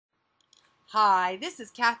Hi, this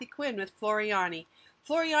is Kathy Quinn with Floriani.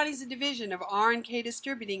 Floriani is a division of R&K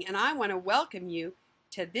Distributing, and I want to welcome you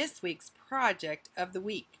to this week's Project of the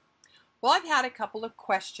Week. Well, I've had a couple of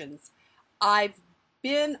questions. I've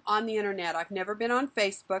been on the internet. I've never been on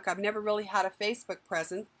Facebook. I've never really had a Facebook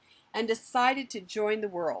presence and decided to join the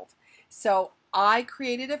world. So I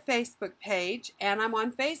created a Facebook page and I'm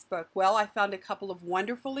on Facebook. Well, I found a couple of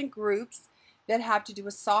wonderful groups that have to do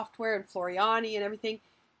with software and Floriani and everything.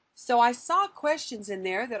 So I saw questions in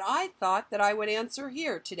there that I thought that I would answer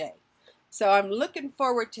here today. So I'm looking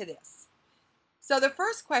forward to this. So the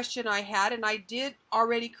first question I had, and I did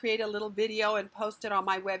already create a little video and post it on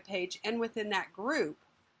my webpage and within that group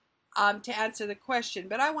to answer the question,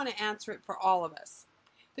 but I want to answer it for all of us.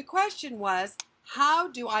 The question was, how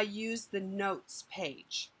do I use the notes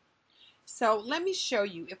page? So let me show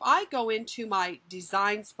you. If I go into my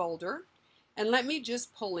designs folder and let me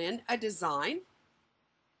just pull in a design.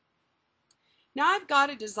 Now I've got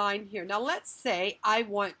a design here. Now let's say I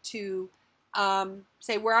want to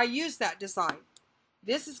say where I use that design.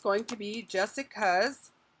 This is going to be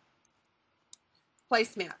Jessica's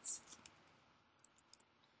placemats.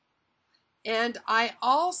 And I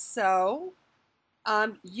also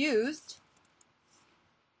used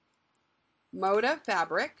Moda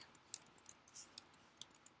fabric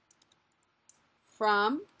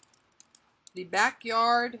from the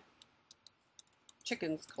Backyard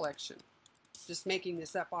Chickens collection. Just making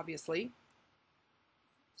this up, obviously.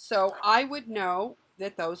 So I would know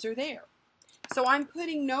that those are there. So I'm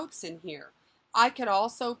putting notes in here. I could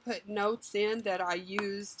also put notes in that I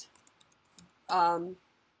used placemats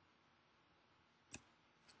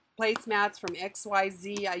from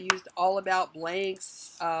XYZ. I used All About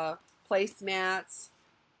Blanks placemats.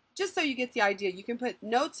 Just so you get the idea, you can put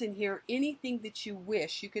notes in here. Anything that you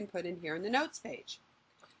wish, you can put in here in the notes page.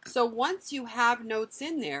 So once you have notes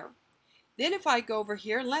in there, then if I go over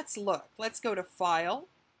here and let's look, let's go to File,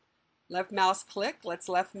 left mouse click, let's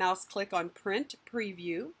left mouse click on Print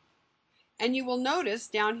Preview, and you will notice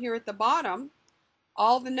down here at the bottom,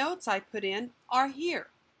 all the notes I put in are here.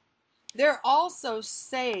 They're also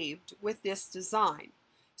saved with this design.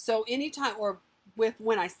 So anytime, or with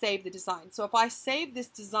when I save the design. So if I save this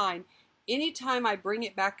design, anytime I bring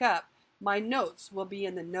it back up, my notes will be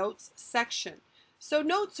in the notes section. So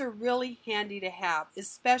notes are really handy to have,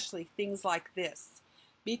 especially things like this,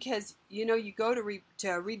 because you know you go to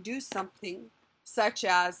redo something such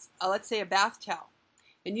as let's say a bath towel,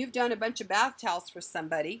 and you've done a bunch of bath towels for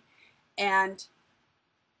somebody, and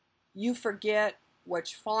you forget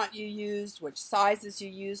which font you used, which sizes you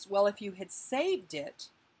used. Well, if you had saved it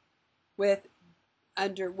with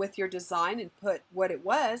your design and put what it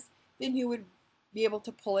was, then you would be able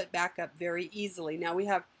to pull it back up very easily. Now we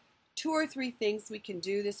have 2 or 3 things we can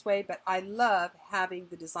do this way, but I love having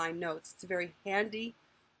the design notes. It's a very handy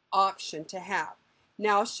option to have.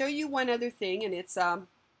 Now I'll show you one other thing, and it's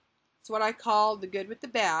what I call the good with the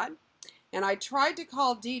bad. And I tried to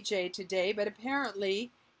call DJ today, but apparently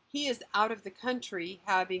he is out of the country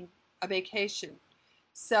having a vacation.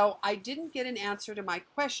 So I didn't get an answer to my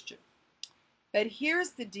question. But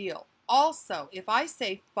here's the deal. Also, if I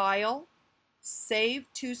say File, Save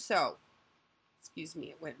to Sew, excuse me,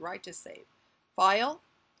 it went right to save. File,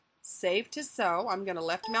 Save to Sew. I'm going to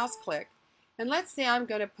left mouse click. And let's say I'm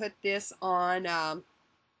going to put this on,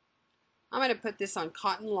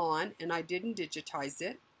 Cotton Lawn, and I didn't digitize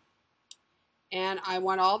it. And I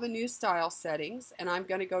want all the new style settings, and I'm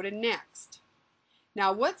going to go to Next.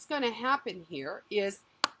 Now what's going to happen here is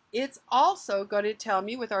it's also going to tell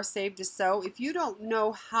me with our Save to Sew, if you don't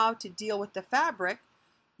know how to deal with the fabric,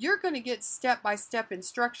 you're going to get step-by-step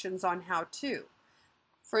instructions on how to.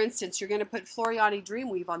 For instance, you're going to put Floriani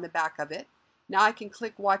Dreamweave on the back of it. Now I can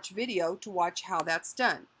click Watch Video to watch how that's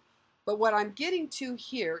done. But what I'm getting to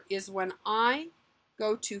here is when I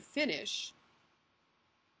go to Finish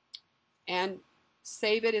and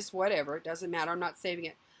save it as whatever, it doesn't matter, I'm not saving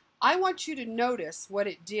it. I want you to notice what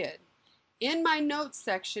it did. In my notes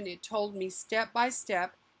section, it told me step by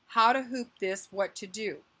step how to hoop this, what to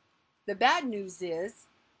do. The bad news is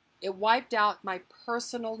it wiped out my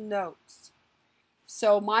personal notes.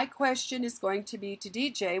 So my question is going to be to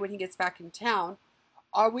DJ when he gets back in town,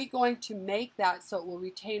 are we going to make that so it will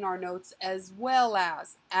retain our notes as well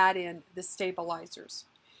as add in the stabilizers?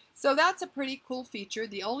 So that's a pretty cool feature.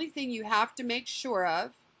 The only thing you have to make sure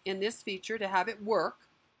of in this feature to have it work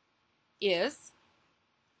is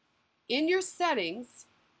in your settings,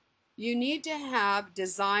 you need to have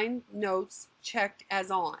design notes checked as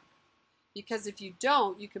on. Because if you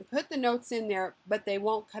don't, you can put the notes in there, but they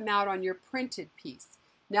won't come out on your printed piece.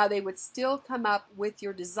 Now they would still come up with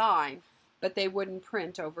your design, but they wouldn't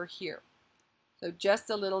print over here. So just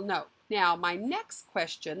a little note. Now, my next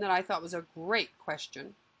question that I thought was a great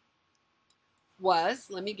question was,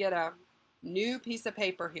 let me get a new piece of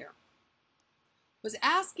paper here, was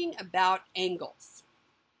asking about angles.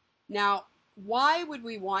 Now, why would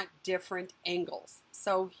we want different angles?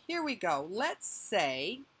 So here we go. Let's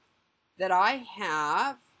say that I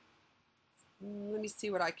have, let me see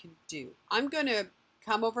what I can do. I'm going to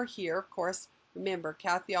come over here. Of course, remember,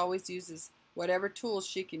 Kathy always uses whatever tools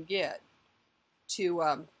she can get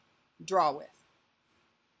to draw with.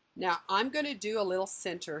 Now, I'm going to do a little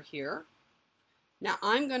center here. Now,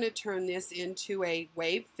 I'm going to turn this into a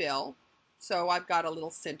wave fill, so I've got a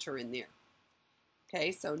little center in there.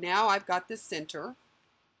 Okay, so now I've got the center,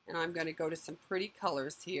 and I'm going to go to some pretty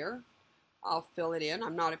colors here. I'll fill it in.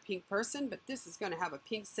 I'm not a pink person, but this is going to have a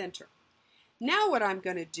pink center. Now what I'm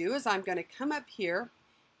going to do is I'm going to come up here,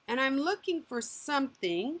 and I'm looking for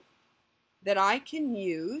something that I can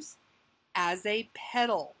use as a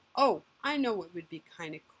petal. Oh, I know what would be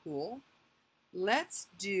kind of cool. Let's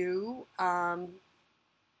do, no,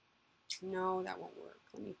 that won't work.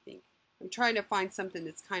 Let me think. I'm trying to find something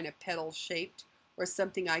that's kind of petal shaped or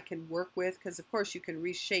something I can work with, because of course you can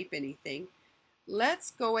reshape anything.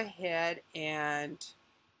 Let's go ahead and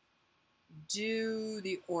do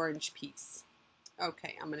the orange piece.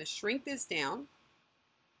 Okay, I'm going to shrink this down.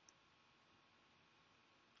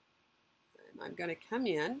 And I'm going to come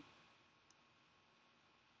in.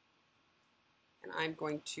 And I'm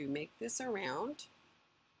going to make this around.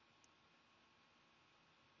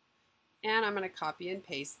 And I'm going to copy and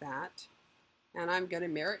paste that. And I'm going to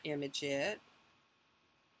mirror image it.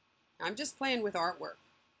 I'm just playing with artwork.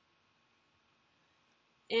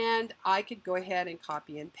 And I could go ahead and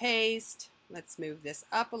copy and paste. Let's move this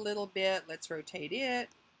up a little bit. Let's rotate it.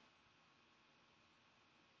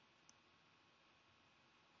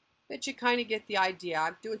 But you kind of get the idea.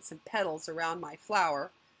 I'm doing some petals around my flower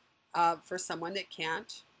for someone that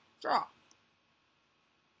can't draw.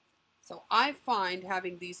 So I find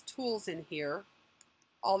having these tools in here,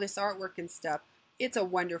 all this artwork and stuff, it's a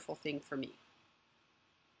wonderful thing for me.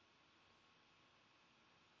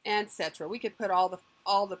 Etc. We could put all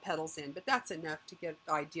the petals in, but that's enough to get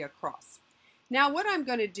the idea across. Now what I'm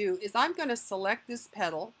going to do is I'm going to select this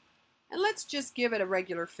petal, and let's just give it a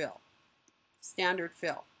regular fill, standard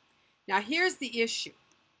fill. Now here's the issue.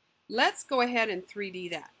 Let's go ahead and 3D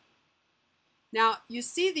that. Now you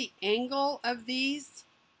see the angle of these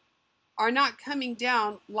are not coming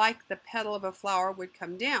down like the petal of a flower would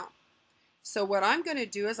come down. So what I'm going to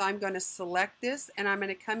do is I'm going to select this, and I'm going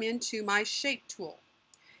to come into my shape tool.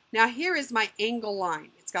 Now here is my angle line.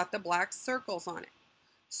 It's got the black circles on it.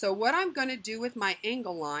 So what I'm going to do with my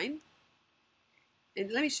angle line,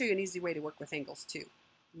 and let me show you an easy way to work with angles too.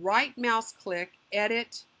 Right mouse click,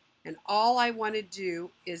 edit, and all I want to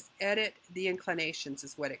do is edit the inclinations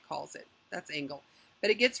is what it calls it. That's angle. But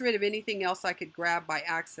it gets rid of anything else I could grab by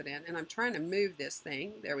accident. And I'm trying to move this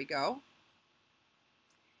thing. There we go.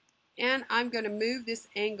 And I'm going to move this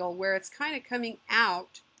angle where it's kind of coming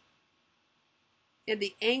out in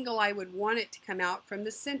the angle I would want it to come out from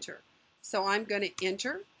the center. So I'm going to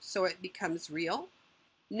enter so it becomes real.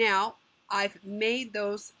 Now I've made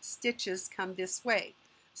those stitches come this way.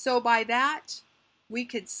 So by that we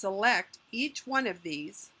could select each one of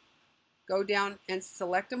these, go down and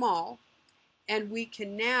select them all, and we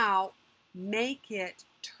can now make it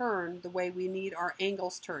turn the way we need our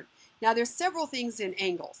angles turned. Now there's several things in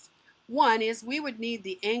angles. One is we would need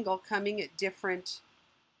the angle coming at different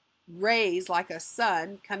rays, like a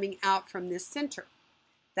sun coming out from this center.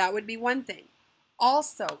 That would be one thing.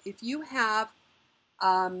 Also, if you have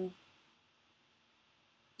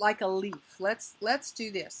like a leaf, let's do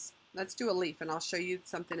this. Let's do a leaf, and I'll show you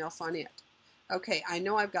something else on it. Okay, I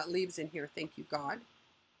know I've got leaves in here, thank you God.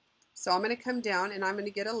 So I'm going to come down and I'm going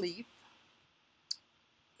to get a leaf,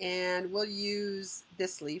 and we'll use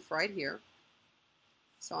this leaf right here.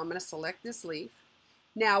 So I'm going to select this leaf.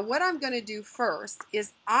 Now what I'm going to do first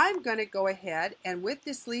is I'm going to go ahead, and with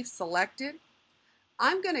this leaf selected,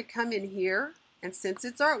 I'm going to come in here, and since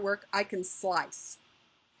it's artwork, I can slice.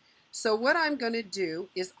 So what I'm going to do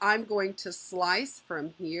is I'm going to slice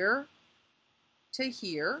from here to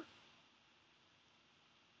here.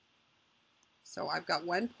 So I've got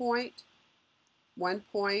 1 point, 1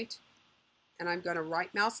 point, and I'm going to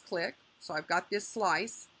right mouse click. So I've got this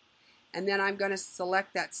slice, and then I'm going to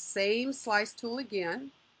select that same slice tool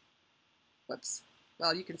again. Whoops.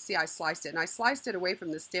 Well, you can see I sliced it, and I sliced it away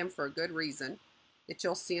from the stem for a good reason that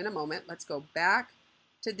you'll see in a moment. Let's go back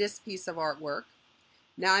to this piece of artwork.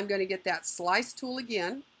 Now I'm going to get that slice tool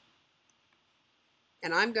again,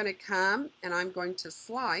 and I'm going to come and I'm going to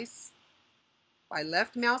slice by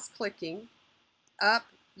left mouse clicking up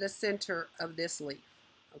the center of this leaf,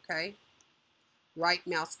 okay? Right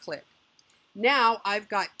mouse click. Now I've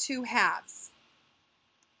got two halves.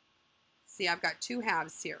 See, I've got two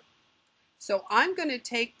halves here. So I'm going to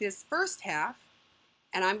take this first half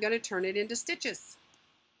and I'm going to turn it into stitches.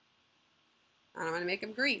 And I'm going to make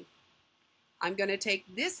them green. I'm going to take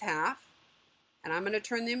this half and I'm going to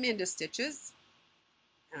turn them into stitches.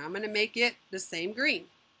 And I'm going to make it the same green.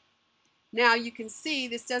 Now you can see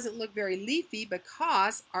this doesn't look very leafy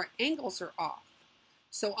because our angles are off.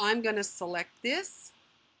 So I'm going to select this,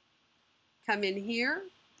 come in here,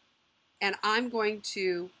 and I'm going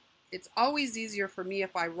to, it's always easier for me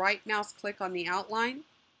if I right mouse click on the outline.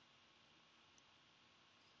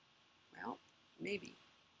 Well, maybe.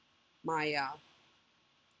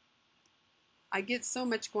 I get so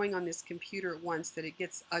much going on this computer at once that it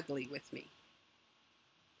gets ugly with me.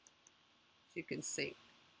 As you can see.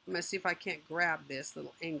 I'm going to see if I can't grab this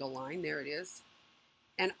little angle line. There it is.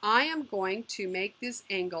 And I am going to make this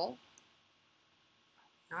angle,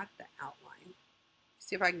 not the outline.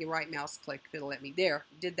 See if I can right mouse click if it'll let me. There,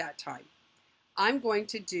 did that time. I'm going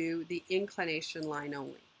to do the inclination line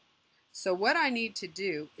only. So what I need to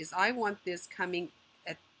do is I want this coming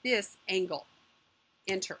at this angle.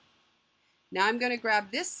 Enter. Now I'm going to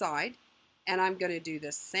grab this side and I'm going to do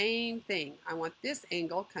the same thing. I want this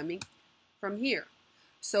angle coming from here.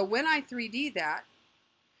 So when I 3D that,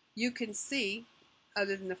 you can see,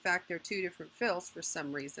 other than the fact they're two different fills for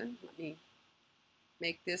some reason. Let me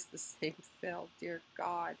make this the same fill. Dear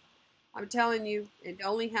God. I'm telling you, it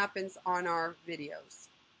only happens on our videos.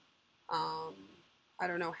 I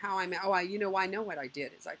don't know how I'm, oh, I know what I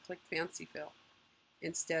did is I clicked fancy fill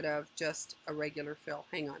instead of just a regular fill.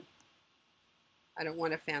 Hang on. I don't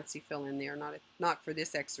want a fancy fill in there, not for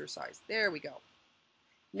this exercise. There we go.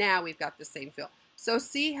 Now we've got the same fill. So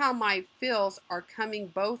see how my fills are coming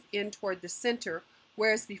both in toward the center,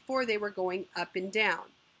 whereas before they were going up and down.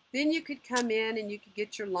 Then you could come in and you could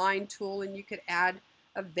get your line tool and you could add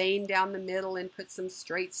a vein down the middle and put some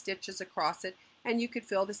straight stitches across it, and you could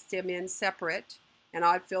fill the stem in separate. And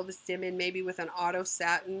I'd fill the stem in maybe with an auto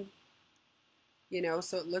satin, you know,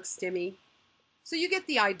 so it looks stemmy. So you get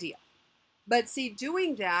the idea. But see,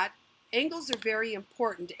 doing that, angles are very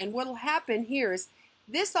important, and what will happen here is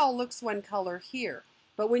this all looks one color here,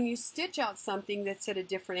 but when you stitch out something that's at a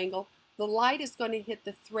different angle, the light is going to hit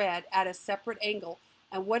the thread at a separate angle,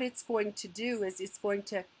 and what it's going to do is it's going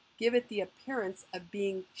to give it the appearance of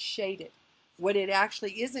being shaded. When it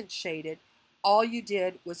actually isn't shaded, all you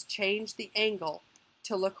did was change the angle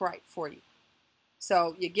to look right for you.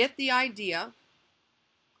 So you get the idea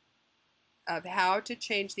of how to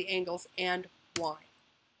change the angles and why.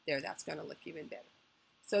 There, that's going to look even better.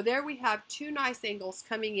 So there we have two nice angles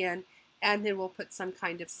coming in, and then we'll put some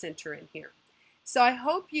kind of center in here. So I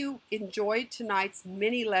hope you enjoyed tonight's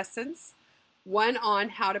mini lessons, one on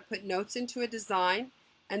how to put notes into a design,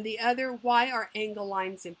 and the other, why are angle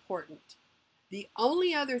lines important. The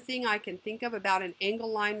only other thing I can think of about an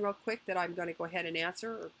angle line real quick that I'm going to go ahead and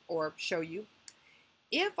answer or show you,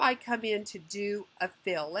 if I come in to do a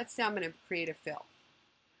fill, let's say I'm going to create a fill.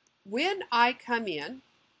 When I come in,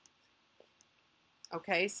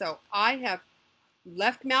 okay, so I have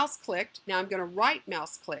left mouse clicked. Now I'm going to right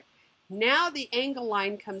mouse click. Now the angle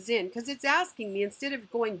line comes in because it's asking me, instead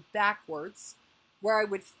of going backwards where I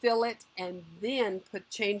would fill it and then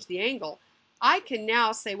change the angle, I can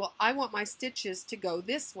now say, well, I want my stitches to go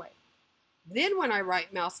this way. Then when I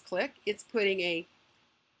right mouse click, it's putting a,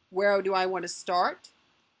 where do I want to start?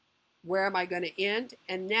 Where am I going to end?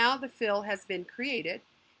 And now the fill has been created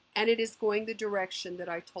and it is going the direction that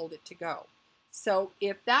I told it to go. So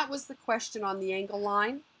if that was the question on the angle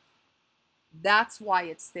line, that's why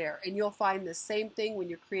it's there. And you'll find the same thing when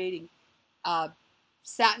you're creating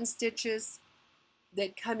satin stitches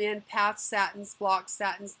that come in, path satins, block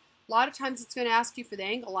satins. A lot of times it's going to ask you for the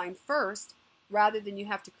angle line first rather than you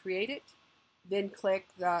have to create it. Then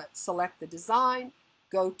select the design,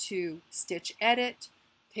 go to stitch edit,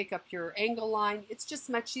 pick up your angle line. It's just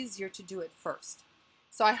much easier to do it first.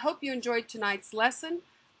 So I hope you enjoyed tonight's lesson.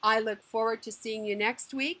 I look forward to seeing you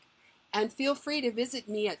next week, and feel free to visit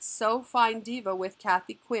me at Sew Fine Diva with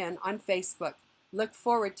Kathy Quinn on Facebook. Look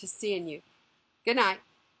forward to seeing you. Good night.